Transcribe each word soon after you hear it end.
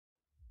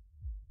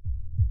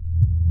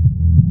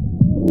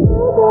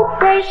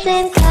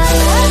Operation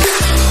Caillou.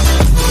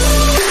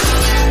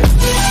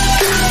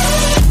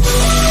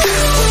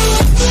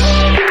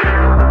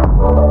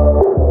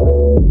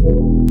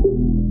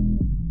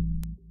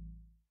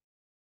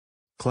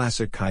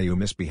 Classic Caillou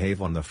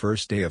misbehave on the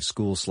first day of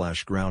school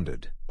 /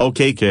 grounded.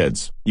 Okay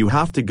kids, you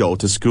have to go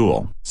to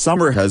school.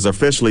 Summer has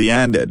officially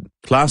ended.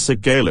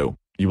 Classic Caillou,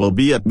 you will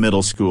be at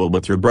middle school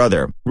with your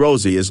brother.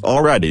 Rosie is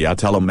already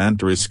at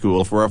elementary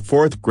school for a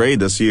 4th grade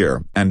this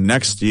year. And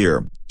next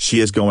year, she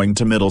is going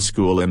to middle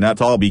school in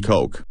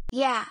Coke.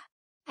 Yeah.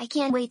 I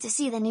can't wait to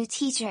see the new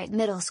teacher at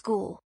middle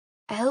school.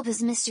 I hope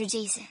it's Mr.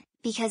 Jason,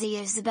 because he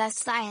is the best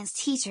science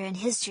teacher in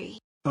history.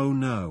 Oh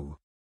no.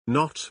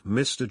 Not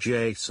Mr.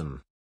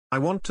 Jason. I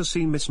want to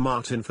see Miss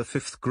Martin for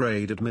 5th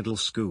grade at middle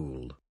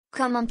school.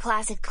 Come on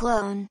classic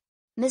clone.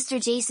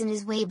 Mr. Jason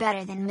is way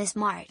better than Miss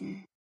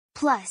Martin.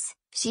 Plus,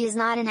 she is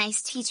not a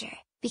nice teacher,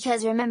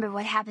 because remember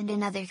what happened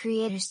in other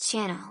creators'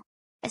 channel.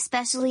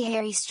 Especially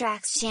Harry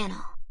Strack's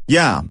channel.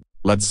 Yeah,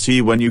 let's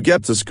see when you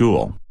get to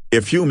school.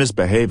 If you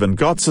misbehave and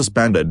got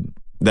suspended,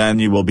 then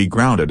you will be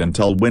grounded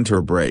until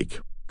winter break.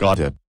 Got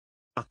it?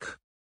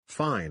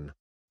 Fine.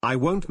 I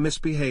won't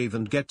misbehave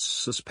and get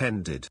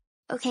suspended.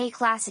 Okay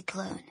classic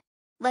clone.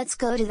 Let's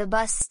go to the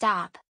bus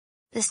stop.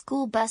 The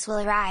school bus will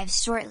arrive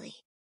shortly.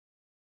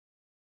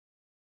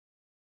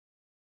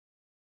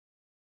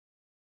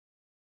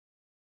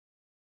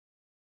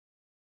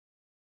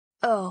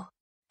 Oh,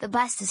 the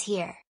bus is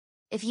here.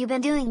 If you've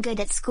been doing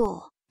good at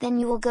school, then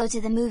you will go to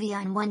the movie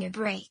on winter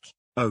break.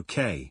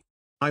 Okay.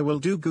 I will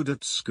do good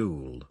at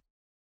school.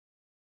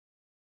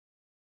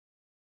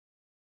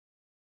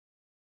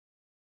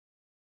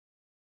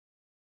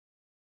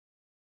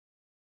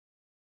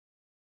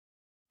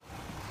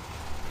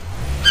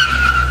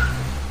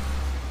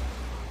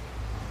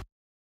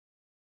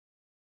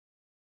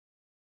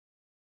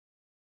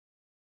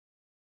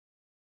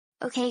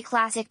 Okay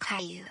classic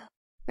Caillou.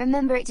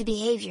 Remember to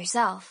behave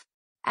yourself,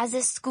 as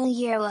this school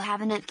year will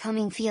have an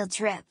upcoming field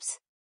trips.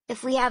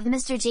 If we have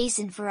Mr.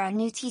 Jason for our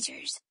new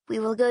teachers, we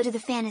will go to the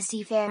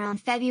Fantasy Fair on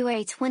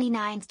February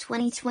 29,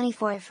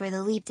 2024 for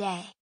the Leap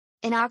Day.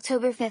 In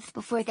October 5th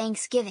before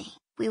Thanksgiving,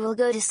 we will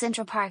go to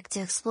Central Park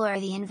to explore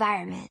the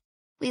environment.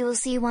 We will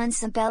see once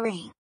the bell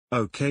ring.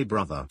 Okay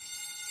brother.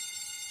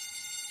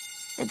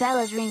 The bell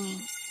is ringing.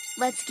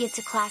 Let's get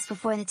to class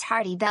before the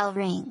tardy bell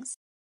rings.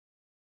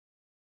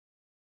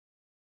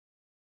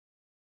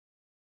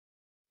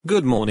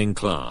 Good morning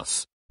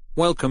class.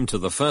 Welcome to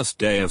the first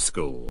day of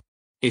school.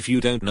 If you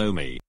don't know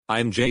me,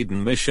 I'm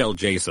Jaden Michelle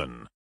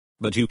Jason.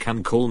 But you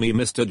can call me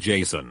Mr.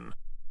 Jason.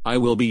 I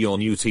will be your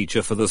new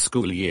teacher for the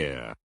school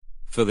year.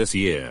 For this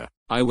year,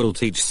 I will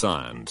teach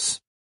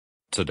science.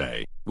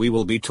 Today, we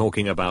will be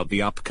talking about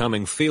the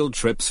upcoming field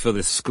trips for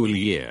this school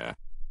year.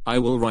 I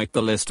will write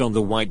the list on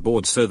the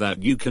whiteboard so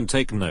that you can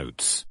take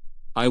notes.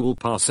 I will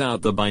pass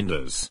out the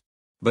binders.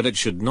 But it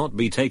should not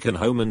be taken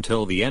home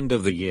until the end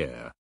of the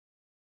year.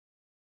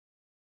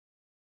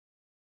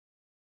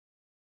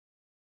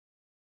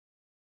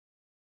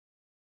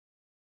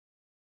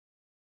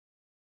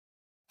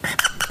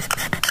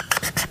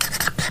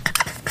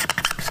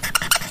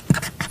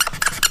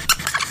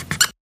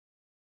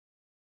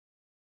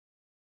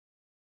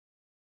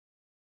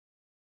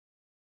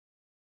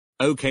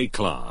 Okay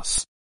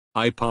class.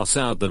 I pass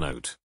out the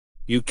note.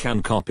 You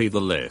can copy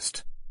the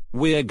list.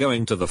 We're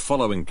going to the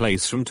following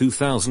place from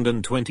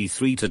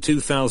 2023 to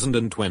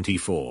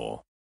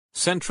 2024.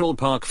 Central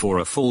Park for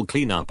a full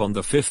cleanup on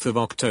the 5th of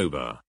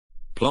October.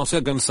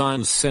 Plotagon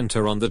Science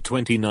Center on the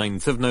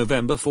 29th of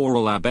November for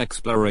a lab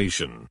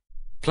exploration.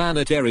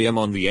 Planetarium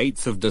on the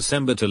 8th of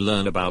December to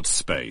learn about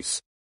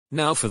space.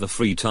 Now for the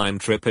free time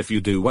trip if you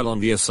do well on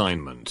the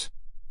assignment.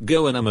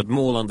 Go Inamad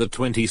Mall on the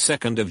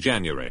 22nd of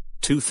January,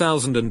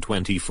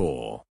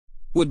 2024.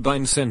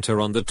 Woodbine Center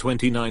on the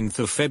 29th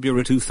of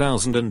February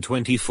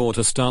 2024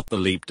 to start the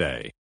Leap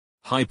Day.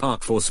 High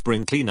Park for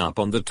spring cleanup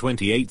on the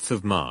 28th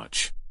of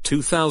March,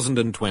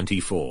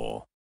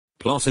 2024.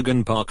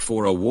 Plotagon Park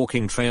for a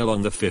walking trail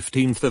on the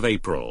 15th of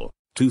April,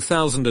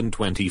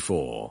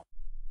 2024.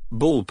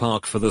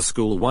 Ballpark for the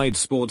school-wide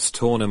sports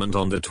tournament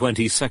on the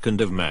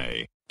 22nd of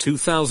May,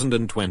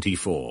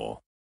 2024.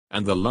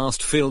 And the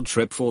last field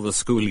trip for the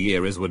school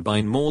year is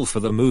Woodbine Mall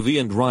for the movie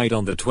and ride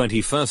on the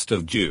 21st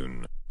of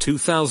June,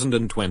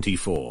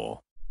 2024.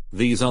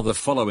 These are the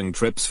following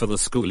trips for the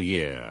school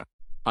year.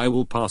 I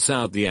will pass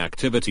out the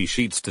activity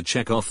sheets to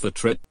check off the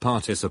trip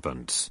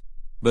participants.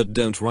 But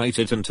don't write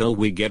it until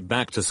we get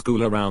back to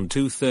school around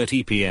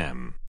 2:30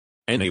 p.m.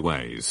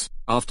 Anyways,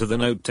 after the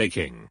note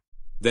taking.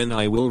 Then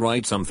I will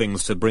write some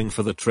things to bring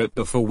for the trip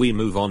before we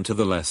move on to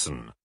the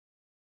lesson.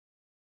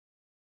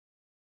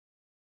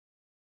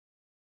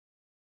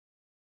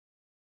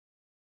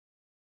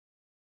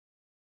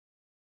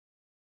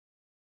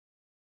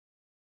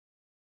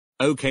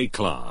 Okay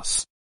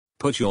class.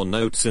 Put your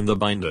notes in the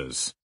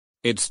binders.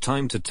 It's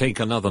time to take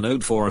another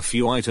note for a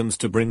few items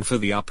to bring for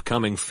the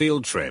upcoming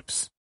field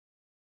trips.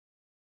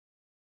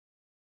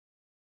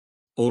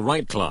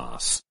 Alright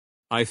class.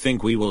 I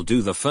think we will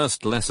do the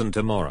first lesson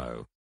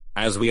tomorrow.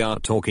 as we are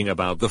talking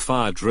about the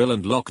fire drill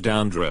and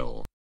lockdown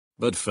drill.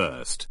 But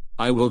first,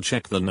 I will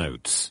check the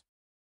notes.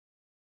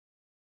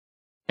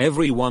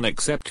 Everyone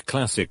except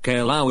Classic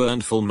Caillou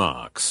earned full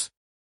marks.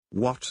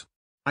 What?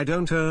 I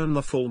don't earn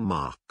the full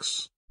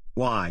marks.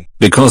 Why?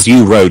 Because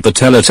you wrote the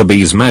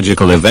Teletubbies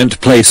magical event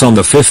place on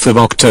the 5th of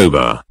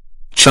October.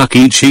 Chuck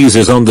E. Cheese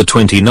is on the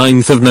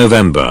 29th of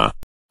November.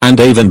 And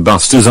Dave and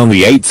Buster's on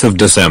the 8th of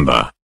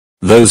December.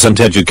 Those aren't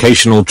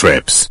educational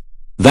trips.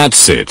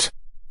 That's it.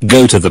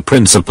 Go to the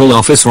principal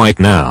office right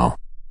now.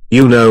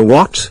 You know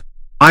what?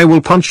 I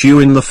will punch you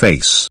in the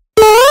face.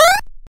 Oh.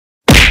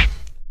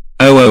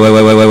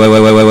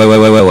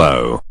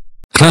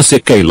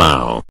 Classic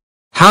Caillou.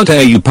 How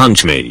dare you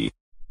punch me?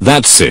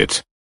 That's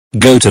it.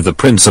 Go to the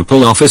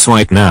principal office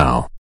right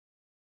now.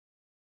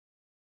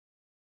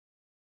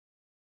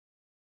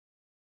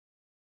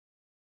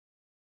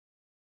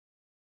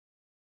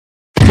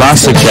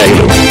 Classic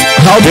Caillou.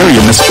 How dare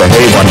you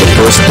misbehave on the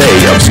first day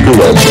of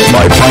school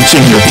by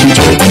punching your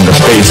teacher in the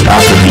face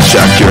after he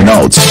checked your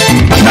notes.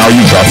 Now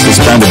you got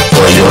suspended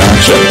for your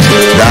action.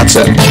 That's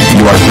it.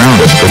 You are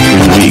grounded for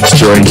 3 weeks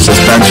during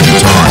suspension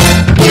time.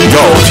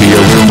 Go to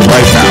your room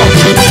right now.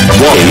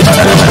 Whoa.